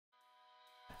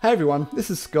Hey everyone,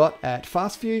 this is Scott at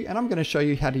FastView, and I'm going to show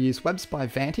you how to use WebSpy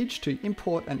Vantage to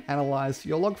import and analyze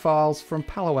your log files from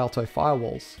Palo Alto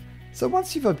Firewalls. So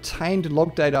once you've obtained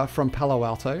log data from Palo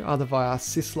Alto, either via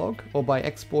syslog or by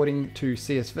exporting to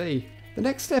CSV, the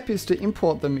next step is to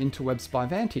import them into WebSpy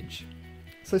Vantage.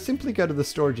 So simply go to the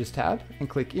Storages tab and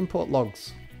click Import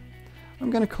Logs. I'm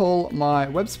going to call my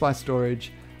WebSpy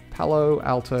storage Palo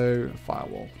Alto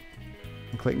Firewall.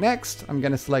 And click Next. I'm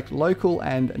going to select Local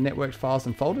and Networked Files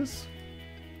and Folders.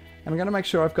 And I'm going to make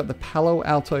sure I've got the Palo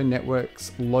Alto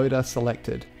Networks loader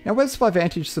selected. Now WebSpy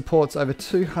Vantage supports over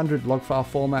 200 log file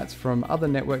formats from other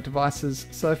network devices,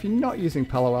 so if you're not using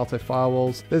Palo Alto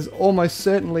Firewalls, there's almost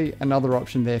certainly another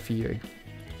option there for you.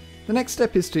 The next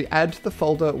step is to add the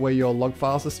folder where your log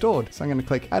files are stored. So I'm going to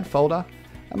click Add Folder,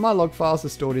 and my log files are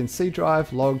stored in C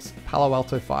Drive, Logs, Palo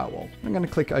Alto Firewall. I'm going to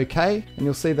click OK, and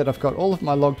you'll see that I've got all of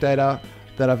my log data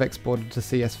that I've exported to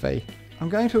CSV. I'm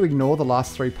going to ignore the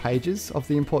last 3 pages of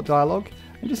the import dialog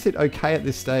and just hit OK at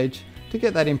this stage to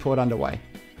get that import underway.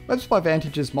 WebSpy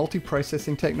Vantage's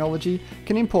multi-processing technology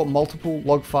can import multiple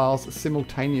log files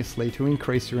simultaneously to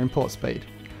increase your import speed.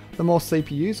 The more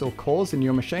CPUs or cores in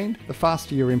your machine, the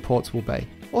faster your imports will be.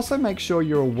 Also make sure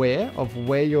you're aware of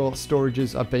where your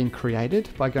storages are being created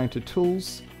by going to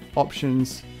Tools,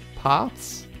 Options,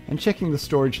 Paths, and checking the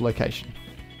storage location.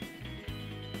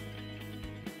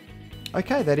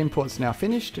 Okay, that import's now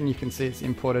finished, and you can see it's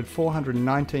imported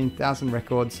 419,000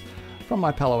 records from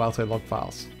my Palo Alto log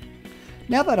files.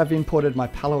 Now that I've imported my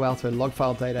Palo Alto log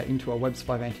file data into a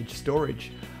WebSpy Vantage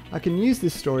storage, I can use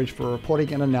this storage for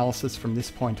reporting and analysis from this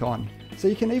point on. So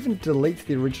you can even delete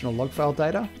the original log file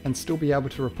data and still be able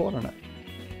to report on it.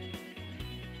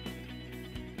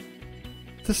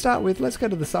 To start with, let's go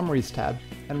to the Summaries tab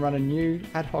and run a new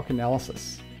ad hoc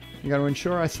analysis. I'm going to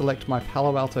ensure I select my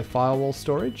Palo Alto Firewall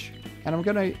storage, and I'm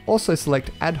going to also select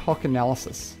Ad Hoc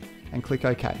Analysis and click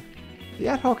OK. The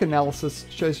Ad Hoc Analysis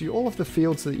shows you all of the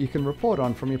fields that you can report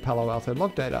on from your Palo Alto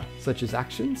log data, such as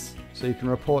actions, so you can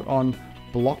report on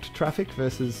blocked traffic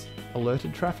versus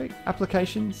alerted traffic,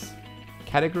 applications,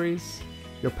 categories,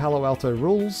 your Palo Alto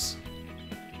rules,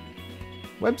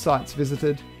 websites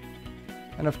visited,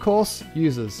 and of course,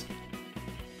 users.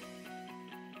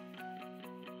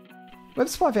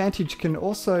 WebSpy Vantage can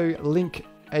also link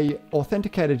an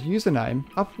authenticated username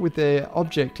up with their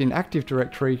object in Active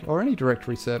Directory or any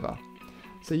directory server.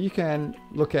 So you can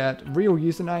look at real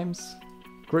usernames,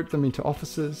 group them into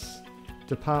offices,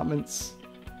 departments,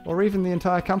 or even the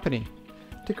entire company.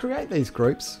 To create these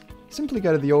groups, simply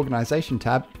go to the Organization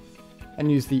tab and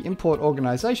use the Import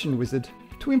Organization wizard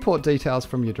to import details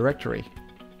from your directory.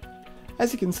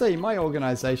 As you can see, my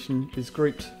organization is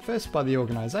grouped first by the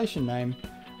organization name,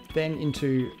 then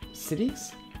into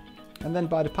cities, and then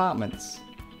by departments.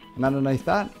 And underneath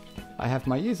that, I have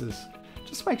my users.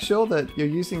 Just make sure that you're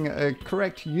using a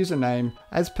correct username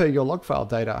as per your log file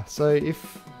data. So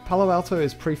if Palo Alto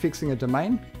is prefixing a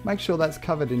domain, make sure that's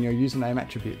covered in your username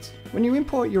attributes. When you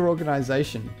import your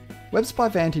organization,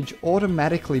 WebSpy Vantage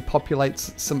automatically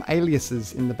populates some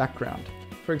aliases in the background.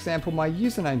 For example, my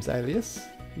username's alias,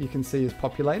 you can see is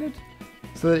populated,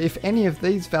 so that if any of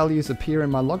these values appear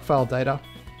in my log file data,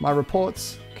 my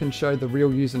reports can show the real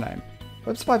username.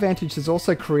 WebSpy Vantage has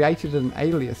also created an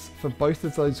alias for both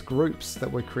of those groups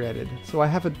that were created. So I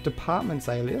have a departments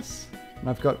alias, and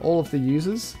I've got all of the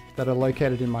users that are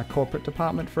located in my corporate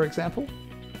department, for example.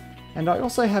 And I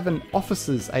also have an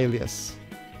offices alias.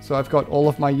 So I've got all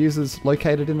of my users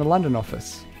located in the London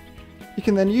office. You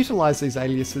can then utilize these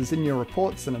aliases in your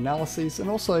reports and analyses,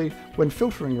 and also when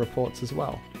filtering reports as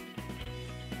well.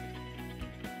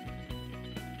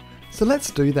 So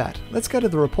let's do that. Let's go to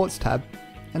the Reports tab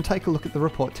and take a look at the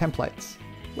report templates.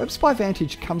 WebSpy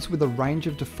Vantage comes with a range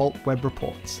of default web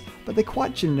reports, but they're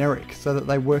quite generic so that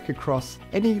they work across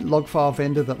any log file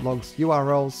vendor that logs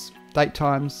URLs, date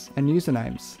times, and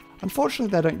usernames.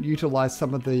 Unfortunately, they don't utilize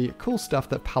some of the cool stuff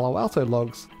that Palo Alto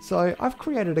logs, so I've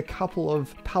created a couple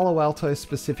of Palo Alto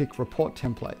specific report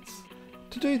templates.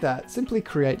 To do that, simply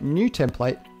create new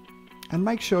template and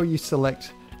make sure you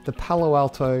select the Palo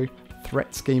Alto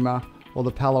Threat Schema or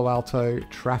the Palo Alto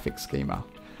Traffic Schema.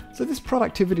 So this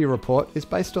productivity report is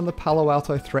based on the Palo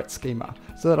Alto Threat Schema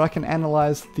so that I can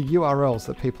analyze the URLs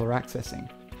that people are accessing.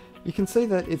 You can see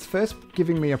that it's first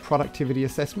giving me a productivity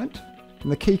assessment, and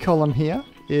the key column here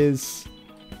is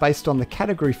based on the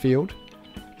category field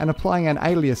and applying an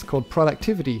alias called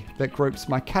productivity that groups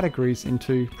my categories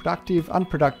into productive,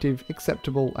 unproductive,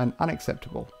 acceptable, and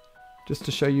unacceptable. Just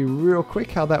to show you real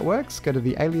quick how that works, go to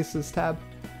the Aliases tab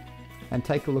and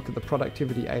take a look at the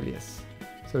productivity alias.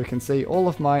 So we can see all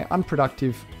of my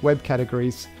unproductive web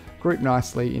categories grouped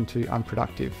nicely into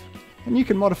unproductive. and you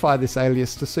can modify this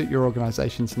alias to suit your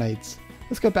organization's needs.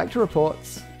 Let's go back to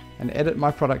reports and edit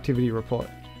my productivity report.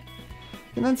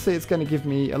 You can then see it's going to give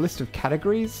me a list of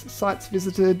categories, sites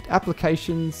visited,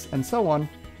 applications, and so on,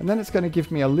 and then it's going to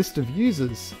give me a list of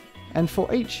users. And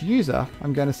for each user,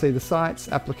 I'm going to see the sites,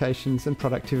 applications, and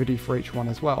productivity for each one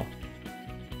as well.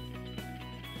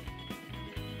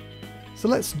 So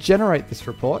let's generate this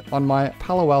report on my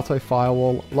Palo Alto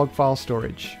Firewall log file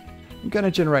storage. I'm going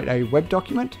to generate a web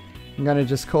document. I'm going to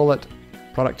just call it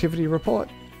Productivity Report.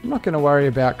 I'm not going to worry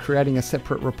about creating a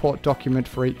separate report document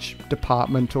for each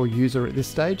department or user at this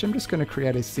stage. I'm just going to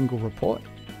create a single report.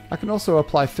 I can also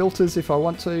apply filters if I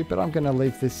want to, but I'm going to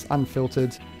leave this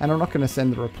unfiltered, and I'm not going to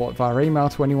send the report via email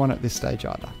to anyone at this stage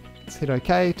either. Let's hit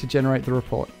OK to generate the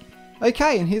report.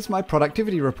 Okay, and here's my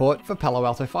productivity report for Palo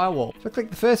Alto Firewall. If I click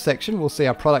the first section, we'll see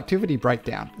our productivity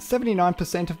breakdown.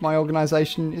 79% of my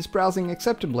organization is browsing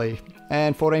acceptably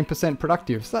and 14%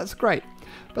 productive, so that's great.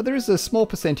 But there is a small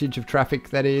percentage of traffic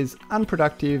that is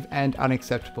unproductive and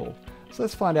unacceptable. So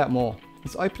let's find out more.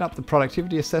 Let's open up the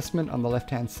productivity assessment on the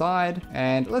left-hand side,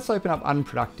 and let's open up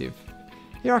unproductive.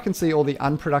 Here I can see all the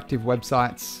unproductive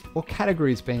websites or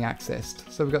categories being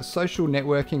accessed. So we've got social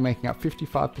networking making up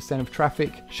 55% of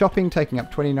traffic, shopping taking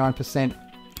up 29%,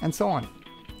 and so on.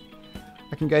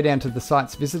 I can go down to the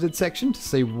sites visited section to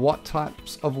see what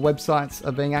types of websites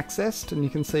are being accessed, and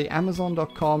you can see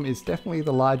Amazon.com is definitely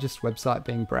the largest website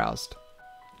being browsed.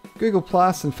 Google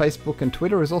Plus and Facebook and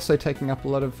Twitter is also taking up a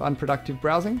lot of unproductive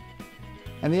browsing.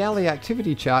 And the hourly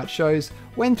activity chart shows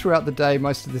when throughout the day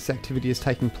most of this activity is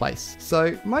taking place.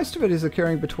 So most of it is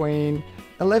occurring between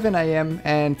 11 AM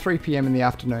and 3 PM in the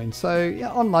afternoon. So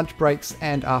yeah, on lunch breaks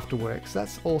and after work. So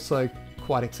that's also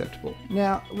quite acceptable.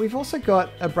 Now, we've also got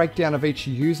a breakdown of each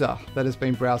user that has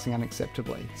been browsing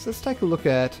unacceptably. So let's take a look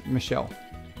at Michelle.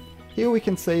 Here we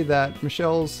can see that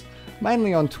Michelle's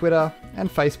mainly on Twitter and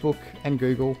Facebook and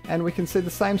Google, and we can see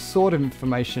the same sort of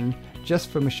information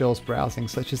just for Michelle's browsing,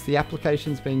 such as the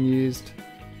applications being used,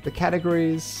 the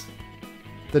categories,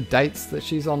 the dates that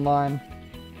she's online,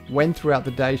 when throughout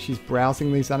the day she's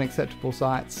browsing these unacceptable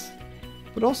sites,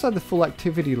 but also the full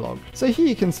activity log. So here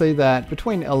you can see that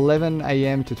between 11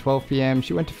 AM to 12 PM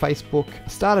she went to Facebook,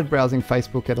 started browsing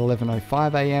Facebook at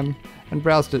 11:05 AM and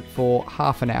browsed it for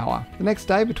half an hour. The next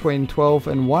day between 12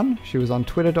 and 1 she was on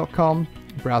twitter.com,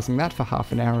 browsing that for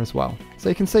half an hour as well. So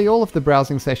you can see all of the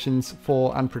browsing sessions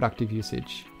for unproductive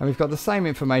usage. And we've got the same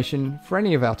information for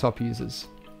any of our top users.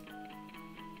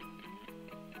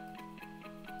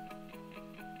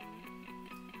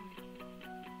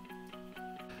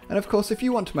 And of course, if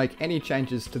you want to make any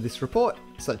changes to this report,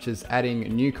 such as adding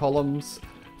new columns,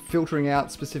 filtering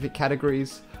out specific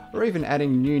categories, or even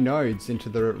adding new nodes into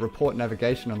the report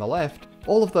navigation on the left,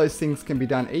 all of those things can be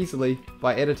done easily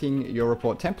by editing your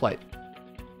report template.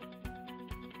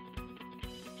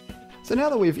 So now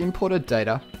that we've imported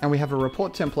data and we have a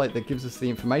report template that gives us the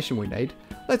information we need,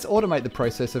 let's automate the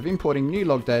process of importing new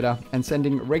log data and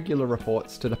sending regular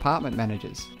reports to department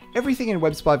managers. Everything in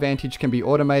WebSpy Vantage can be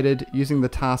automated using the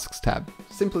Tasks tab.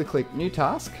 Simply click New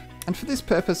Task, and for this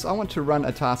purpose I want to run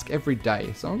a task every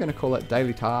day, so I'm going to call it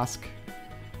Daily Task.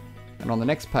 And on the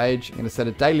next page I'm going to set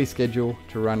a daily schedule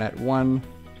to run at 1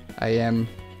 AM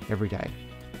every day.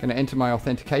 I'm going to enter my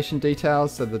authentication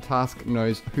details so the task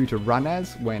knows who to run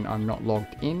as when I'm not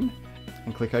logged in,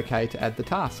 and click OK to add the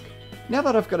task. Now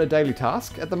that I've got a daily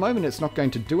task, at the moment it's not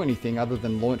going to do anything other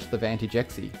than launch the Vantage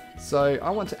exe. So I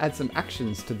want to add some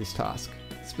actions to this task.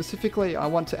 Specifically, I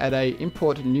want to add a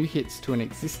import new hits to an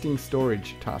existing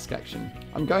storage task action.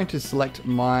 I'm going to select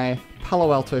my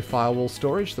Palo Alto Firewall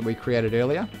storage that we created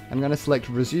earlier. I'm going to select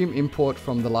resume import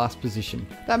from the last position.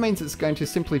 That means it's going to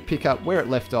simply pick up where it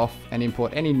left off and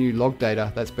import any new log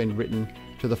data that's been written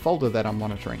to the folder that I'm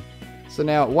monitoring. So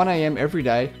now at 1 AM every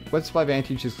day, WebSpy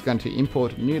Vantage is going to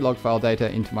import new log file data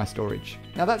into my storage.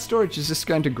 Now that storage is just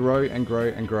going to grow and grow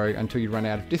and grow until you run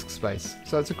out of disk space.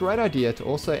 So it's a great idea to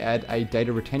also add a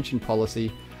data retention policy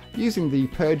using the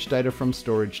purge data from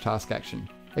storage task action.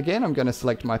 Again, I'm going to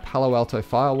select my Palo Alto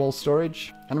Firewall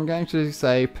storage, and I'm going to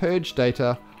say purge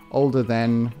data older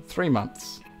than 3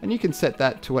 months. And you can set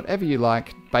that to whatever you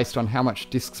like based on how much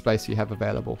disk space you have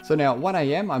available. So now at 1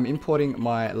 AM, I'm importing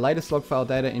my latest log file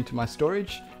data into my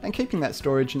storage and keeping that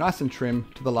storage nice and trim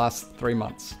to the last 3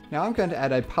 months. Now I'm going to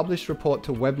add a publish report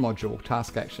to web module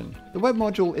task action. The web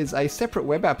module is a separate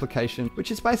web application,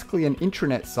 which is basically an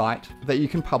intranet site that you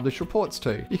can publish reports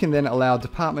to. You can then allow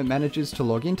department managers to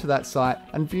log into that site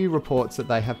and view reports that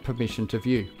they have permission to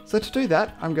view. So to do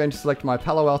that, I'm going to select my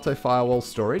Palo Alto Firewall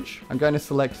storage. I'm going to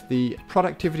select the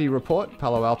productivity report,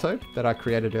 Palo Alto, that I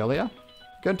created earlier.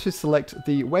 I'm going to select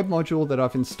the web module that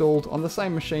I've installed on the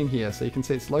same machine here, so you can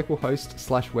see it's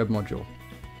localhost/web module.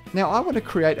 Now I want to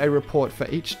create a report for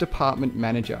each department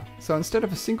manager. So instead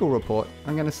of a single report,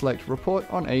 I'm going to select report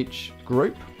on each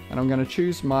group, and I'm going to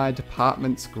choose my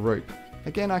department's group.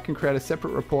 Again, I can create a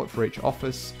separate report for each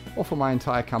office or for my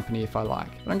entire company if I like.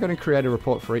 But I'm going to create a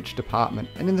report for each department.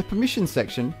 And in the permissions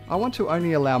section, I want to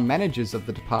only allow managers of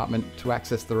the department to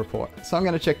access the report. So I'm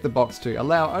going to check the box to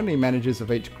allow only managers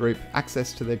of each group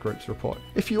access to their group's report.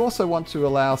 If you also want to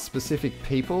allow specific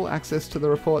people access to the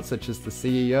report, such as the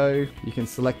CEO, you can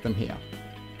select them here.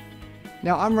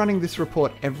 Now I'm running this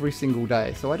report every single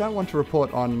day, so I don't want to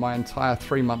report on my entire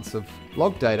 3 months of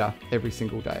log data every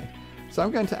single day. So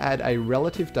I'm going to add a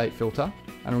relative date filter,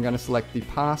 and I'm going to select the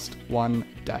past 1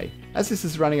 day. As this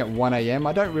is running at 1 AM,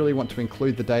 I don't really want to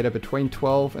include the data between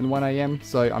 12 and 1 AM,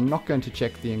 so I'm not going to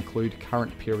check the include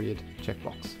current period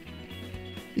checkbox.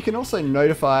 You can also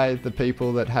notify the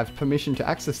people that have permission to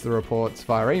access the reports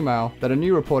via email that a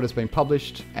new report has been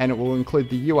published, and it will include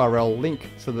the URL link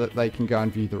so that they can go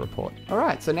and view the report.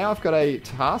 Alright, so now I've got a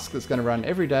task that's going to run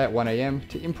every day at 1 AM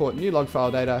to import new log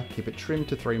file data, keep it trimmed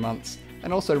to 3 months,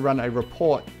 and also run a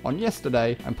report on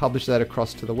yesterday and publish that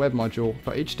across to the web module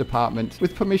for each department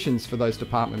with permissions for those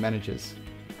department managers.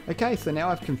 Okay, so now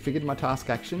I've configured my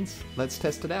task actions. Let's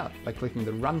test it out by clicking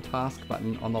the Run Task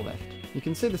button on the left. You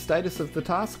can see the status of the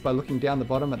task by looking down the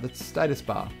bottom at the status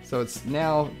bar. So it's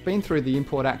now been through the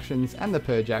import actions and the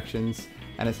purge actions,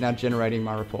 and it's now generating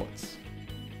my reports.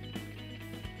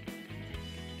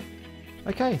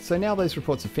 Okay, so now those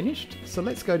reports are finished. So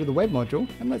let's go to the web module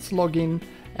and let's log in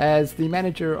as the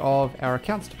manager of our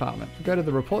accounts department. Go to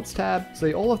the reports tab,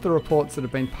 see all of the reports that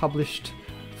have been published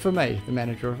for me, the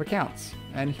manager of accounts.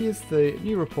 And here's the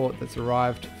new report that's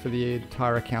arrived for the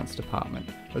entire accounts department.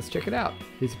 Let's check it out.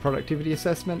 Here's a productivity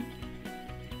assessment.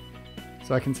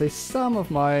 So I can see some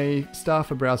of my staff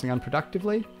are browsing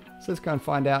unproductively. So let's go and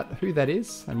find out who that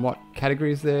is and what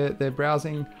categories they're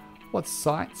browsing, what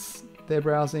sites they're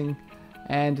browsing,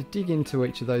 and dig into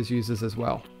each of those users as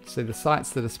well. See the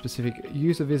sites that a specific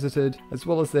user visited, as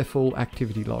well as their full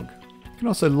activity log. You can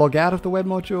also log out of the web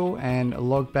module and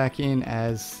log back in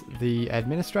as the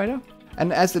administrator.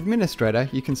 And as administrator,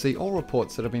 you can see all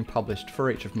reports that have been published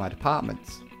for each of my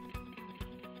departments.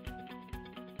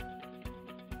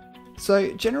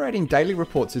 So generating daily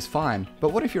reports is fine, but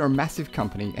what if you're a massive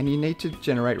company and you need to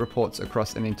generate reports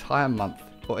across an entire month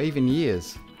or even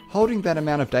years? Holding that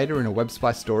amount of data in a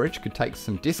WebSpy storage could take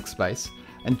some disk space,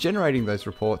 and generating those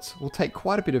reports will take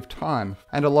quite a bit of time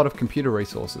and a lot of computer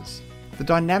resources. The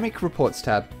Dynamic Reports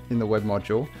tab in the web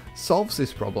module solves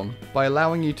this problem by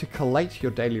allowing you to collate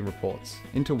your daily reports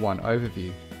into one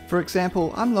overview. For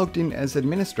example, I'm logged in as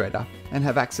administrator and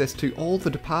have access to all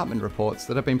the department reports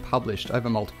that have been published over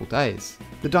multiple days.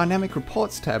 The Dynamic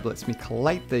Reports tab lets me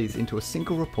collate these into a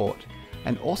single report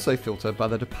and also filter by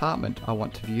the department I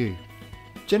want to view.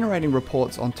 Generating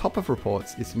reports on top of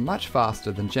reports is much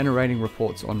faster than generating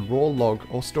reports on raw log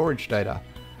or storage data,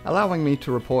 allowing me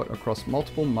to report across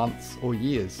multiple months or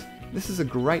years. This is a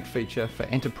great feature for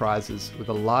enterprises with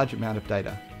a large amount of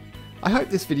data. I hope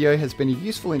this video has been a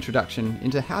useful introduction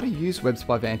into how to use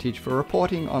WebSpy Vantage for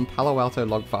reporting on Palo Alto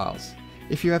log files.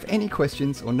 If you have any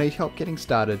questions or need help getting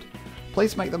started,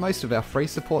 please make the most of our free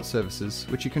support services,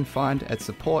 which you can find at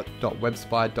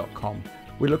support.webspy.com.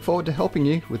 We look forward to helping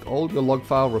you with all your log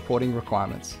file reporting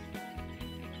requirements.